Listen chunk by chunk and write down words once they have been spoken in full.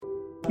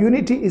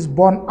unity is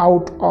born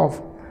out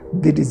of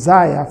the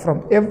desire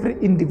from every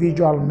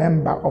individual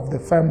member of the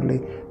family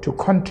to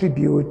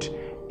contribute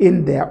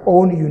in their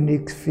own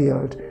unique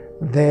field,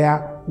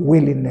 their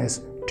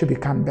willingness to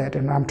become better.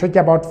 And I'm talking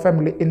about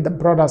family in the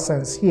broader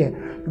sense here,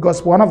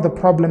 because one of the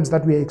problems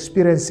that we are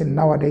experiencing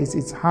nowadays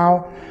is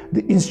how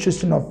the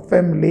institution of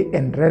family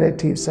and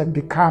relatives have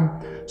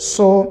become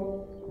so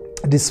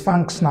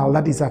dysfunctional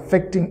that is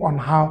affecting on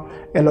how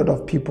a lot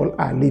of people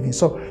are living.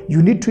 So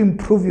you need to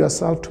improve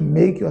yourself to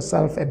make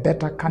yourself a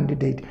better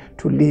candidate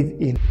to live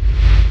in.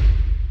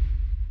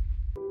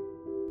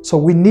 So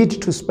we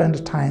need to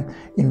spend time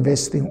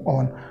investing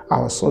on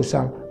our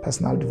social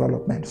personal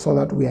development so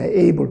that we are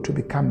able to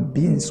become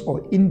beings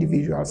or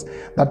individuals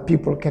that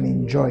people can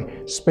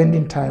enjoy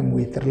spending time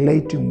with,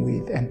 relating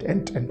with,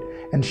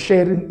 and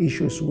sharing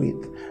issues with.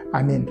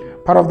 I mean,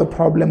 part of the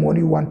problem when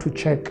you want to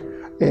check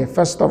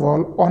first of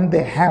all, on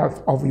the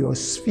health of your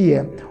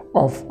sphere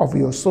of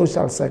your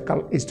social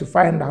circle is to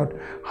find out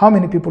how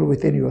many people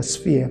within your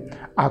sphere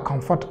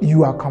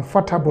you are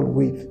comfortable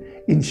with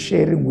in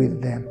sharing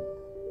with them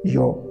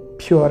your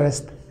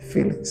purest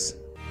feelings.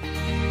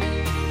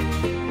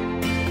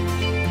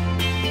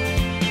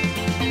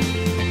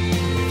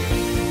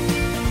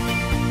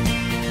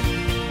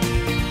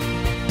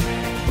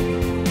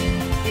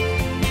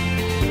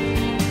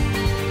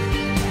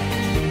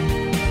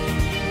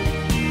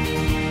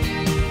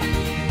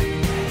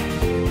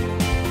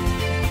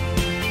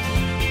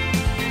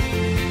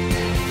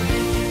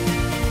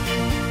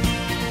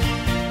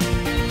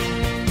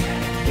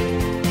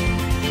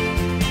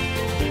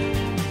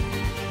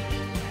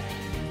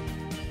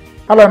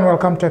 Hello and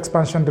welcome to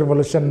Expansion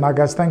Revolution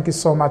Nagas. Thank you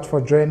so much for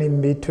joining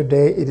me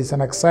today. It is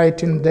an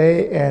exciting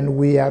day and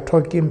we are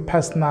talking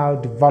personal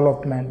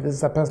development. This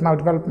is a personal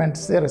development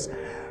series.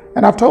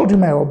 And I've told you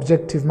my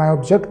objective. My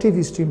objective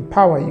is to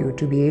empower you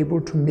to be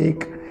able to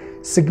make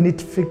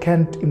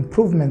significant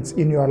improvements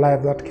in your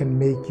life that can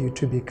make you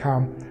to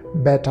become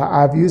better.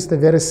 I've used a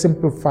very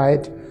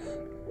simplified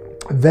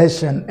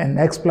version and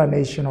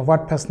explanation of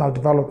what personal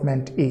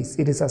development is.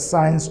 It is a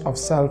science of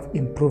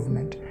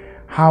self-improvement.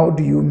 How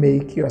do you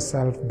make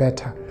yourself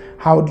better?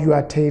 How do you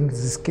attain the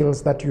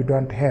skills that you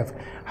don't have?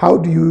 How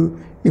do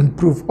you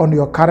improve on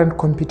your current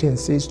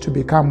competencies to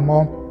become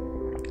more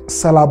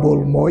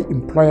sellable, more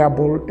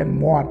employable, and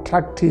more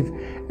attractive,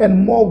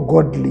 and more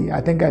godly?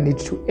 I think I need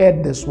to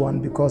add this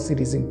one because it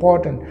is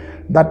important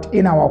that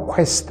in our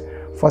quest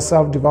for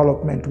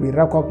self-development, we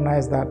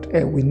recognize that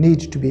we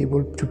need to be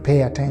able to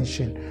pay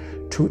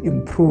attention to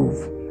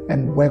improve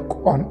and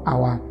work on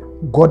our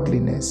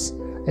godliness.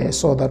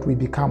 So that we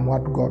become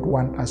what God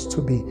wants us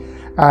to be.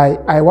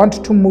 I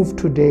want to move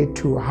today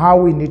to how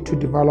we need to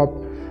develop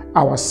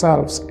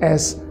ourselves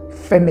as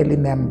family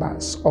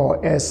members or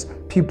as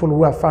people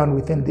who are found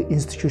within the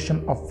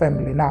institution of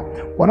family. Now,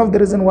 one of the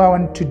reasons why I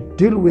want to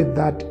deal with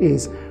that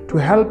is to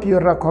help you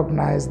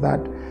recognize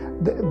that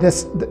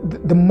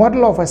the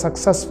model of a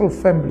successful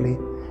family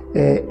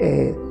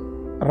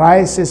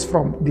rises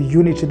from the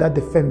unity that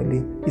the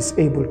family is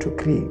able to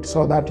create.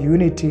 So that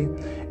unity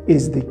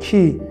is the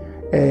key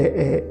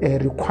a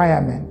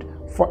requirement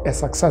for a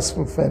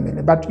successful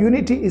family. But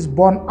unity is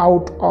born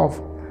out of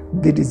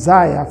the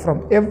desire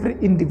from every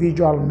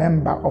individual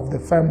member of the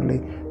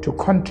family to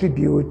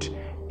contribute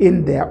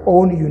in their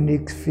own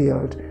unique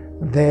field,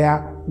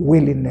 their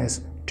willingness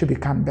to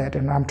become better.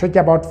 And I'm talking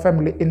about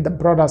family in the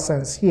broader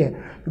sense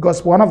here,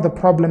 because one of the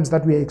problems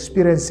that we are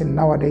experiencing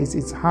nowadays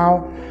is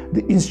how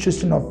the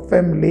institution of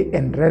family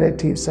and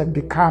relatives have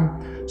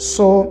become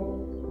so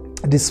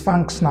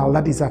dysfunctional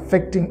that is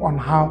affecting on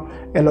how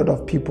a lot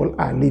of people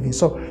are living.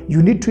 So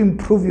you need to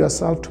improve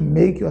yourself to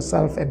make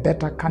yourself a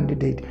better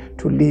candidate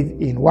to live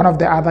in. One of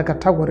the other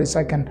categories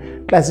I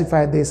can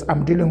classify this,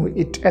 I'm dealing with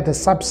it at the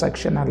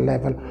subsectional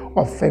level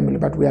of family,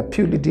 but we are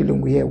purely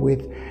dealing here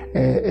with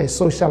a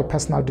social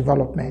personal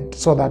development,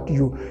 so that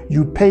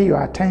you pay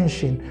your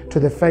attention to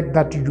the fact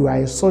that you are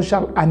a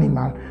social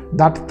animal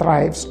that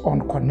thrives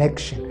on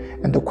connection.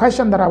 And the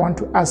question that I want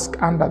to ask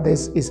under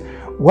this is,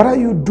 what are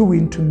you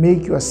doing to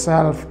make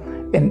yourself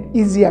an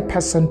easier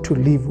person to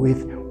live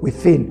with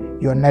within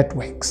your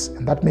networks?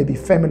 And that may be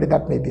family,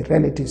 that may be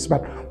relatives,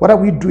 but what are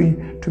we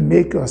doing to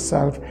make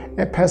yourself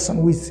a person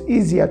who is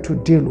easier to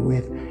deal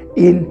with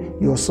in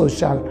your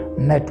social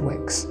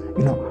networks?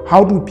 You know,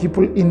 how do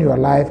people in your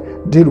life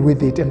deal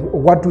with it, and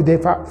what do they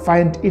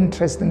find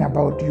interesting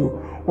about you,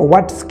 or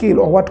what skill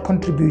or what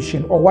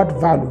contribution or what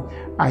value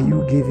are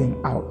you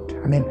giving out?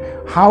 I mean,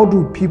 how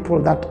do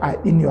people that are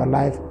in your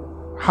life,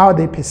 how are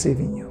they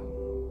perceiving you?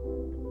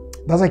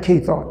 That's a key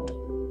thought.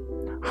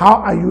 How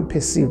are you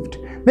perceived?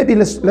 Maybe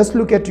let's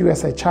look at you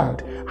as a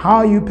child. How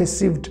are you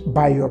perceived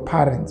by your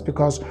parents?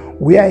 Because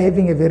we are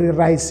having a very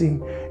rising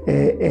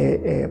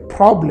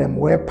problem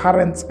where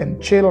parents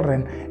and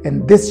children,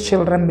 and these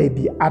children may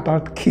be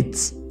adult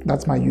kids,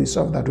 That's my use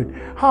of that word.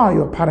 How are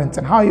your parents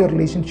and how are your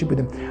relationship with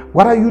them?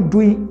 What are you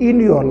doing in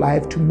your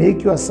life to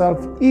make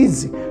yourself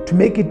easy, to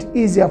make it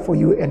easier for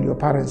you and your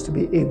parents to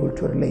be able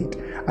to relate?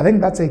 I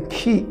think that's a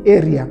key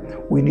area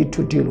we need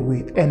to deal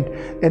with.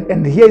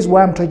 And here's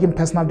why I'm talking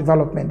personal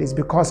development, is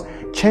because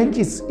change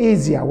is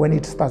easier when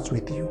it starts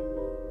with you.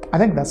 I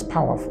think that's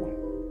powerful.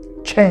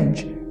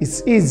 Change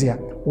is easier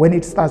when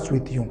it starts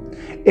with you.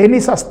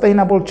 Any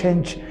sustainable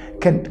change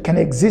can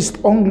exist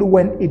only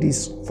when it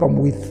is from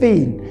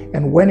within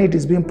and when it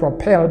is being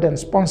propelled and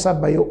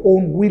sponsored by your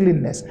own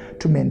willingness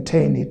to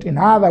maintain it. In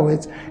other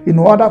words, in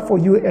order for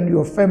you and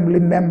your family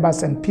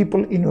members and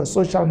people in your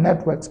social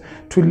networks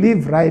to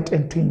live right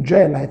and to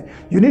enjoy life,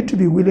 you need to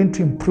be willing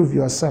to improve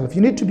yourself.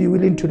 You need to be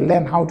willing to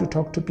learn how to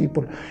talk to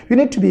people. You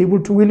need to be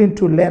willing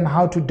to learn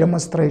how to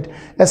demonstrate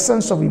a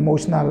sense of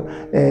emotional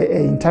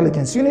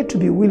intelligence. You need to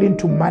be willing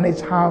to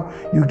manage how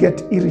you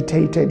get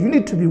irritated. You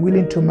need to be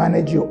willing to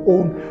manage your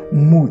own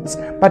moods.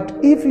 But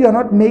if you are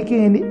not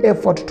making any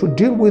effort to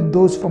deal with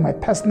those from a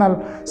personal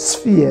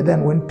sphere,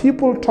 then when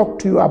people talk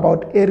to you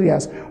about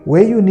areas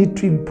where you need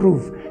to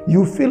improve,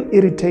 you feel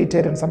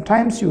irritated, and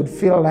sometimes you would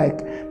feel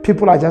like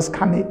people are just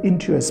coming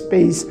into a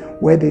space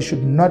where they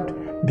should not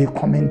be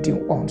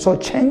commenting on. So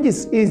change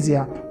is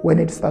easier when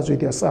it starts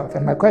with yourself.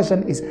 And my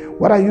question is,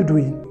 what are you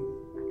doing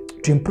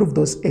to improve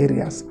those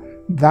areas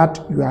that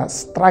you are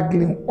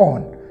struggling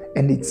on?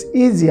 And it's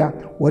easier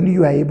when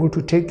you are able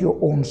to take your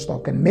own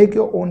stock and make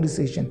your own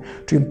decision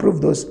to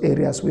improve those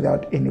areas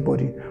without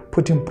anybody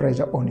putting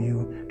pressure on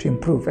you to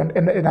improve.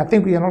 And I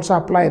think we can also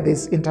apply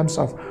this in terms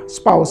of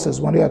spouses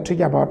when we are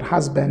talking about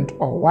husband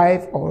or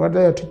wife, or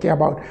whether you're talking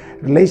about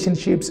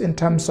relationships in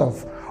terms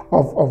of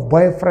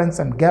boyfriends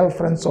and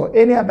girlfriends, or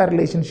any other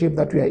relationship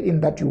that you are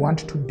in that you want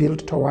to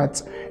build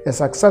towards a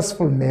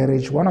successful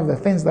marriage. One of the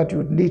things that you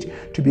would need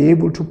to be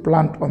able to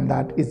plant on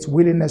that is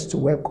willingness to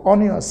work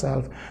on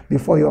yourself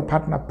before your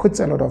partner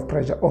puts a lot of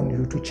pressure on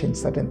you to change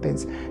certain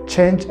things.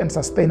 Change and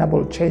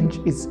sustainable change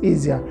is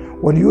easier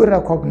when you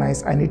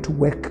recognize, I need to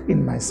work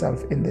in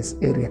myself in this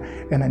area,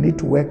 and I need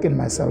to work in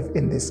myself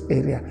in this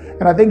area.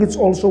 And I think it's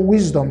also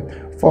wisdom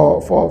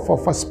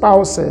for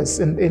spouses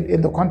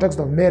in the context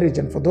of marriage,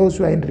 and for those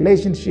who are in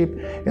relationship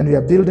and we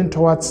are building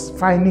towards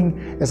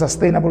finding a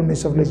sustainable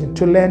means of relationship,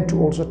 to learn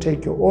to also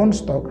take your own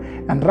stock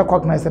and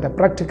recognize at a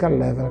practical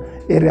level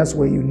areas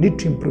where you need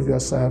to improve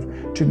yourself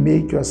to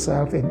make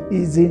yourself an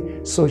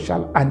easy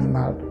social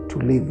animal to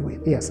live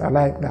with. Yes, I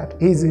like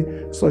that. Easy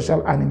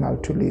social animal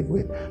to live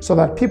with, so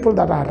that people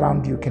that are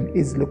around you can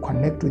easily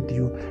connect with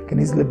you,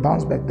 can easily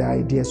bounce back their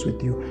ideas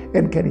with you,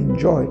 and can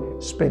enjoy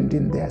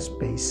spending their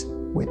space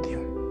with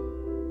you.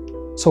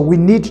 So we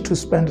need to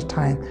spend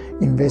time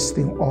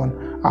investing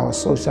on our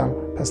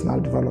social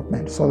personal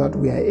development so that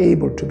we are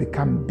able to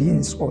become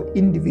beings or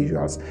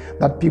individuals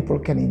that people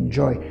can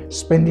enjoy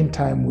spending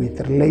time with,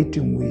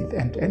 relating with,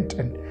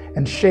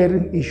 and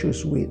sharing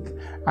issues with.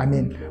 I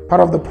mean, part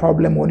of the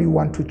problem when you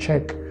want to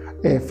check,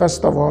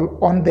 first of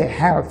all, on the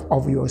health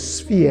of your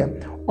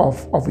sphere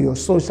of your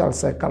social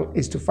circle,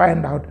 is to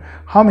find out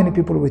how many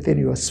people within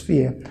your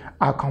sphere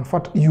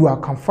you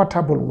are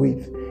comfortable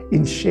with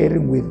in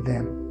sharing with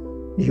them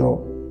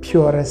your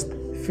purest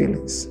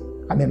feelings.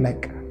 I mean,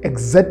 like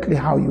exactly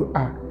how you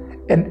are.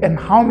 And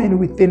how many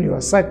within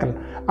your circle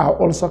are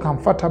also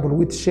comfortable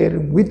with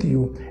sharing with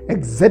you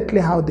exactly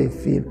how they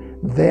feel,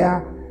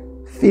 their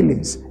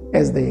feelings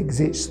as they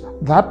exist.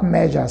 That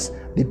measures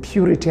the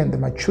purity and the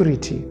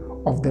maturity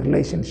of the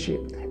relationship,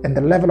 and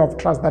the level of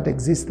trust that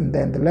exists in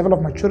there, and the level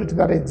of maturity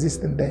that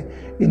exists in there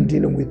in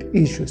dealing with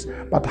issues.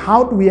 But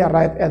how do we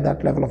arrive at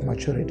that level of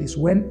maturity? Is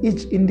when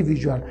each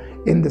individual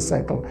in the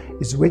cycle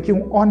is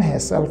working on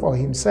herself or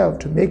himself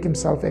to make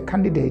himself a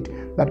candidate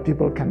that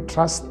people can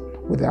trust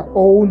with their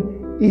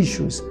own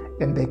issues,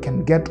 and they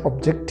can get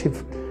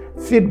objective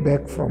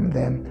feedback from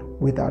them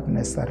without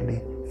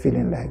necessarily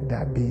feeling like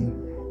they're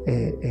being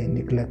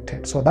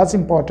neglected. So that's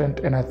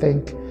important, and I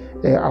think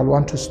I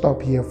want to stop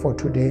here for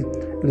today.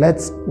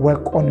 Let's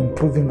work on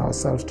improving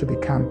ourselves to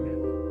become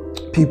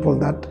people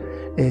that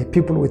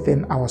people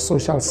within our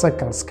social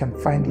circles can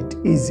find it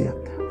easier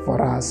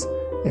for us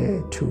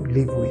to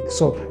live with.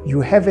 So you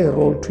have a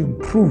role to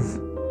improve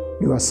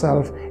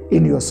yourself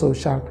in your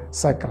social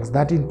circles.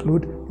 That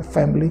include a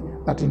family,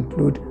 that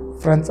include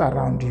friends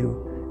around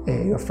you,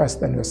 your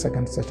first and your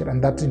second circle,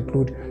 and that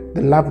include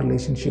the love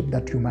relationship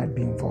that you might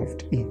be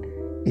involved in.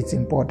 It's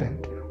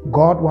important.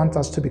 God wants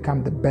us to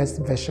become the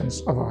best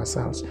versions of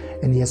ourselves,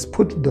 and He has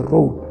put the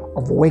role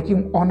of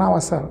working on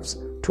ourselves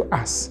to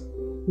us.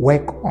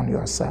 Work on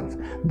yourself.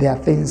 There are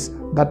things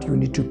that you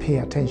need to pay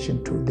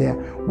attention to. There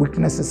are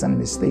weaknesses and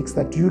mistakes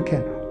that you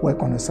can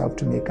work on yourself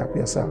to make up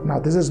yourself. Now,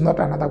 this is not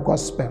another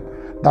gospel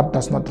that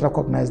does not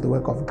recognize the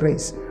work of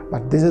grace,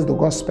 but this is the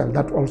gospel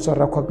that also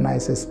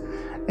recognizes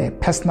a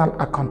personal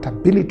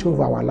accountability of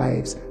our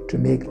lives to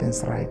make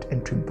things right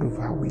and to improve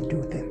how we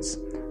do things.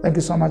 Thank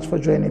you so much for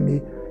joining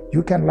me.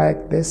 You can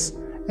like this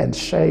and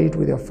share it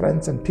with your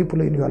friends and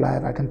people in your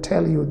life. I can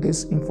tell you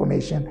this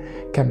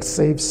information can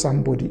save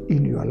somebody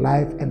in your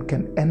life and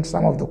can end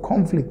some of the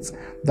conflicts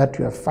that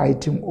you are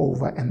fighting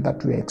over and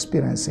that you are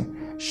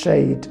experiencing.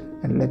 Share it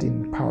and let it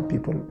empower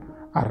people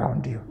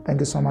around you. Thank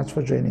you so much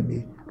for joining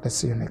me. Let's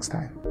see you next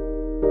time.